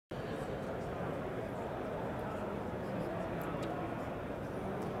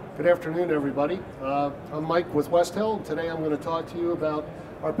Good afternoon, everybody. I'm Mike with Westell. Today I'm going to talk to you about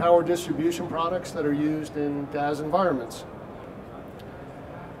our power distribution products that are used in DAS environments.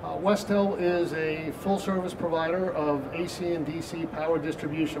 Westell is a full-service provider of AC and DC power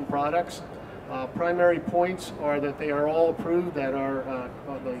distribution products. Primary points are that they are all approved at our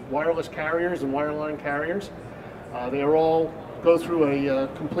the wireless carriers and wireline carriers. They are all go through a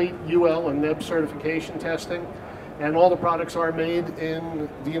complete UL and NEB certification testing. And all the products are made in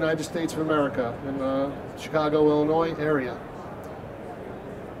the United States of America, in the Chicago, Illinois area.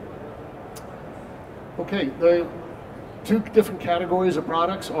 Okay, the two different categories of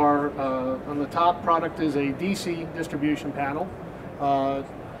products are, on the top product is a DC distribution panel.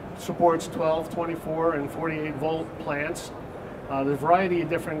 Supports 12, 24, and 48 volt plants. There's a variety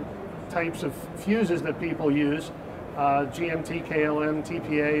of different types of fuses that people use. GMT, KLM,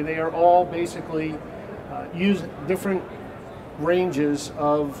 TPA, they are all basically use different ranges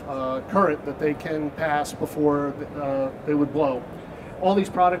of current that they can pass before they would blow. All these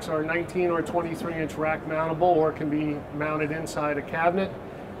products are 19 or 23 inch rack mountable or can be mounted inside a cabinet,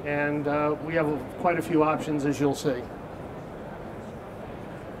 and we have quite a few options, as you'll see.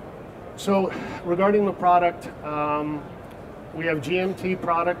 So regarding the product, we have GMT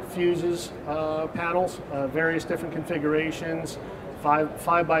product fuses panels, various different configurations,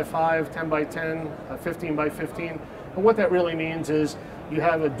 5 by 5, 10 by 10, 15 by 15. And what that really means is you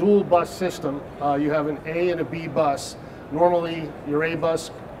have a dual bus system. You have an A and a B bus. Normally, your A bus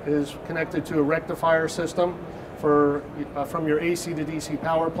is connected to a rectifier system for, from your AC to DC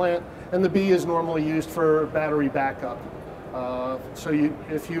power plant, and the B is normally used for battery backup. So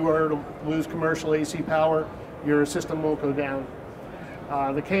if you were to lose commercial AC power, your system won't go down.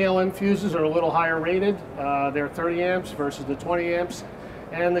 The KLM fuses are a little higher rated. They're 30 amps versus the 20 amps.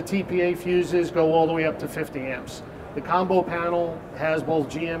 And the TPA fuses go all the way up to 50 amps. The combo panel has both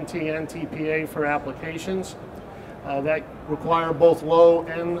GMT and TPA for applications that require both low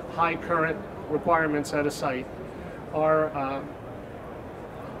and high current requirements at a site. Our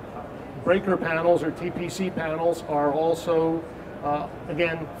breaker panels or TPC panels are also,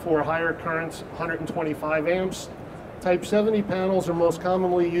 again, for higher currents, 125 amps. Type 70 panels are most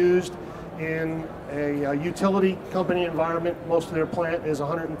commonly used in a utility company environment. Most of their plant is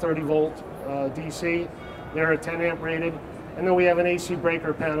 130 volt DC. They're a 10 amp rated. And then we have an AC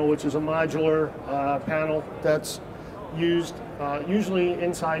breaker panel, which is a modular panel that's used usually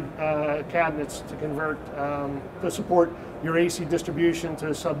inside cabinets to convert, to support your AC distribution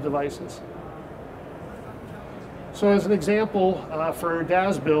to sub-devices. So as an example, for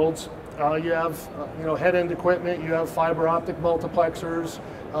DAS builds, you have head-end equipment, you have fiber optic multiplexers,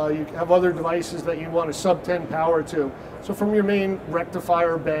 you have other devices that you want to sub-10 power to. So from your main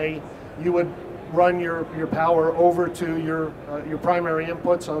rectifier bay, you would run your power over to your primary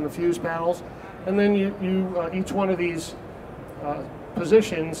inputs on the fuse panels, and then each one of these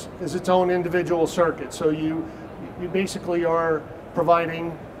positions is its own individual circuit. So you basically are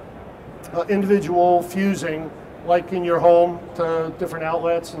providing individual fusing, like in your home, to different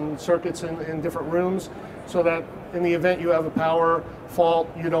outlets and circuits in different rooms, so that in the event you have a power fault,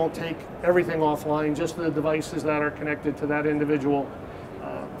 you don't take everything offline, just the devices that are connected to that individual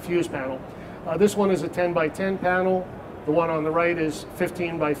fuse panel. This one is a 10 by 10 panel. The one on the right is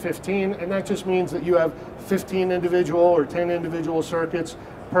 15 by 15, and that just means that you have 15 individual or 10 individual circuits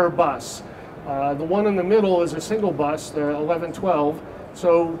per bus. The one in the middle is a single bus, the 1112.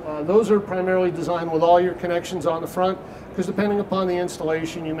 So those are primarily designed with all your connections on the front, because depending upon the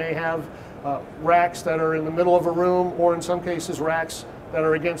installation, you may have racks that are in the middle of a room, or in some cases racks that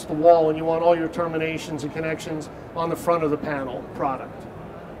are against the wall, and you want all your terminations and connections on the front of the panel product.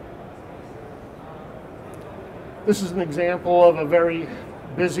 This is an example of a very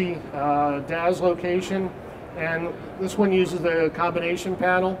busy DAS location, and this one uses the combination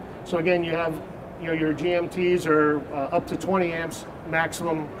panel. So again, you have your GMTs are up to 20 amps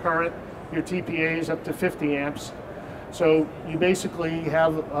maximum current, your TPAs up to 50 amps. So you basically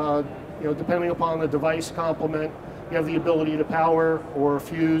have, depending upon the device complement, you have the ability to power or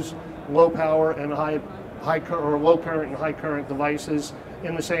fuse low power and low current and high current devices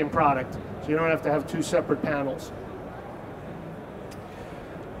in the same product. So you don't have to have two separate panels.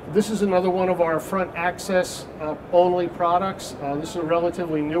 This is another one of our front access only products. This is a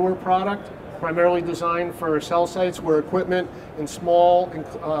relatively newer product, primarily designed for cell sites where equipment in small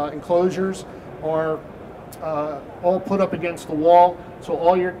enclosures are all put up against the wall. So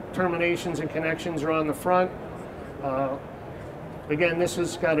all your terminations and connections are on the front. Again, this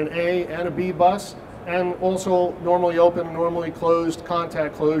has got an A and a B bus, and also normally open and normally closed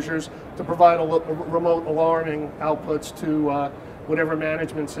contact closures to provide remote alarming outputs to whatever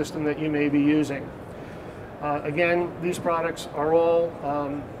management system that you may be using. Again, these products are all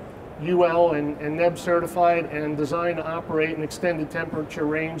UL and NEB certified and designed to operate in extended temperature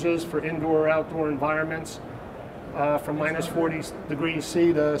ranges for indoor or outdoor environments from minus 40 degrees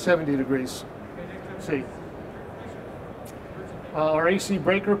C to 70 degrees C. Our AC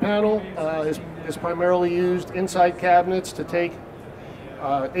breaker panel is primarily used inside cabinets to take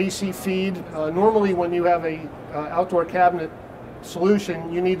AC feed. Normally when you have a outdoor cabinet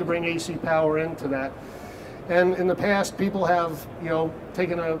solution, you need to bring AC power into that. And in the past, people have,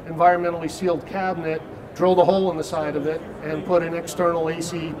 taken an environmentally sealed cabinet, drilled a hole in the side of it, and put an external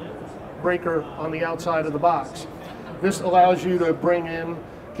AC breaker on the outside of the box. This allows you to bring in,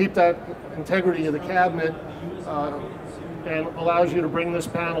 keep that integrity of the cabinet, and allows you to bring this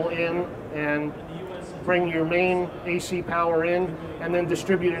panel in and bring your main AC power in and then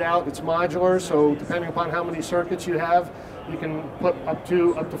distribute it out. It's modular, so depending upon how many circuits you have, you can put up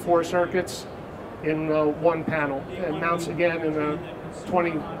to 4 circuits in one panel. It mounts again in a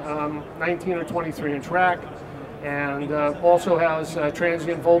 19 or 23 inch rack, and also has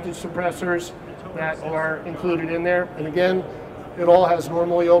transient voltage suppressors that are included in there. And again, it all has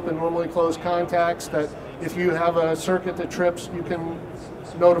normally open, normally closed contacts that if you have a circuit that trips, you can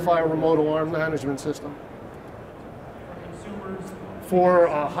notify a remote alarm management system. For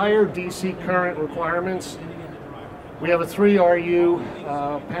higher DC current requirements, we have a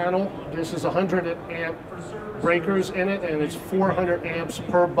 3RU panel. This is 100 amp breakers in it, and it's 400 amps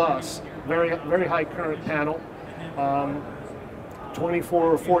per bus. Very, very high current panel.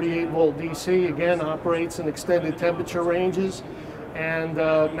 24 or 48 volt DC, again, operates in extended temperature ranges and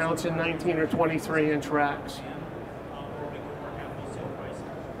mounts in 19 or 23 inch racks.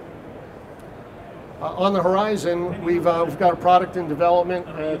 On the horizon, we've got a product in development.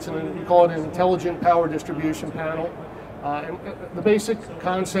 We call it an intelligent power distribution panel. And the basic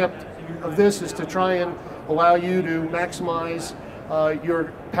concept of this is to try and allow you to maximize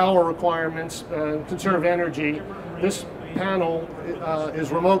your power requirements and conserve energy. This panel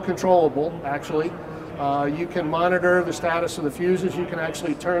is remote controllable, actually. You can monitor the status of the fuses. You can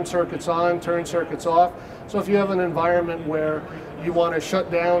actually turn circuits on, turn circuits off. So if you have an environment where you want to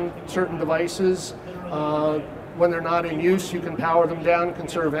shut down certain devices when they're not in use, you can power them down and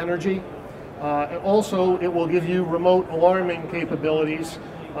conserve energy. And also, it will give you remote alarming capabilities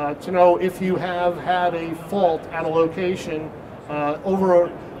to know if you have had a fault at a location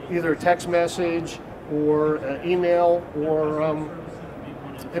over either text message or email or an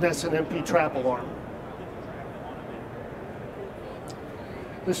SNMP trap alarm.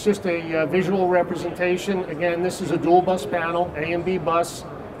 This is just a visual representation. Again, this is a dual bus panel, A and B bus,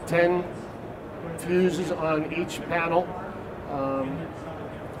 10 fuses on each panel.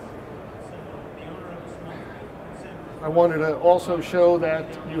 I wanted to also show that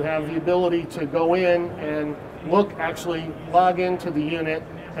you have the ability to go in and actually log into the unit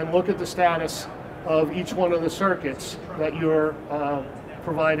and look at the status of each one of the circuits that you're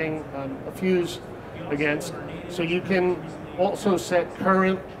providing a fuse against. So you can also set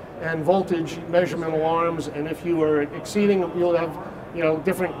current and voltage measurement alarms, and if you are exceeding, you'll have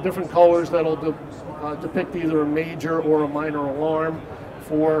different colors that'll depict either a major or a minor alarm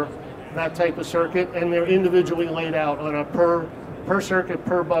for that type of circuit, and they're individually laid out on a per circuit,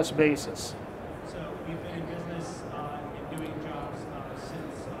 per bus basis. So we've been in business in doing jobs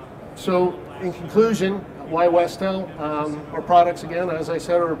since. So in conclusion, why Westell? Our products, again, as I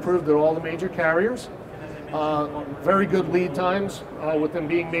said, are approved at all the major carriers. Very good lead times with them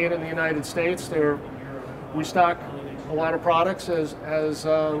being made in the United States. We stock a lot of products as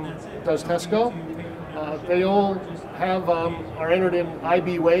does Tesco. They all are entered in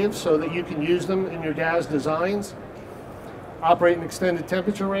IB waves so that you can use them in your DAS designs. Operate in extended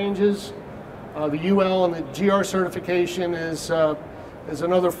temperature ranges. The UL and the GR certification is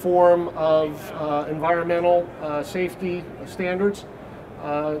another form of environmental safety standards.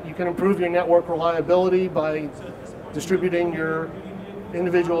 You can improve your network reliability by distributing your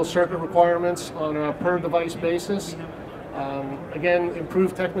individual circuit requirements on a per device basis. Again,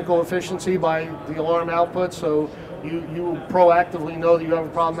 improve technical efficiency by the alarm output, so you proactively know that you have a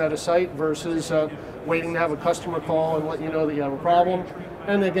problem at a site versus waiting to have a customer call and let you know that you have a problem.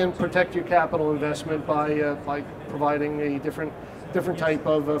 And again, protect your capital investment by providing a different type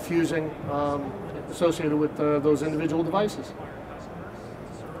of fusing associated with those individual devices.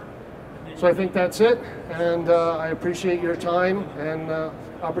 So I think that's it, and I appreciate your time and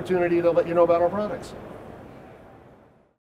opportunity to let you know about our products.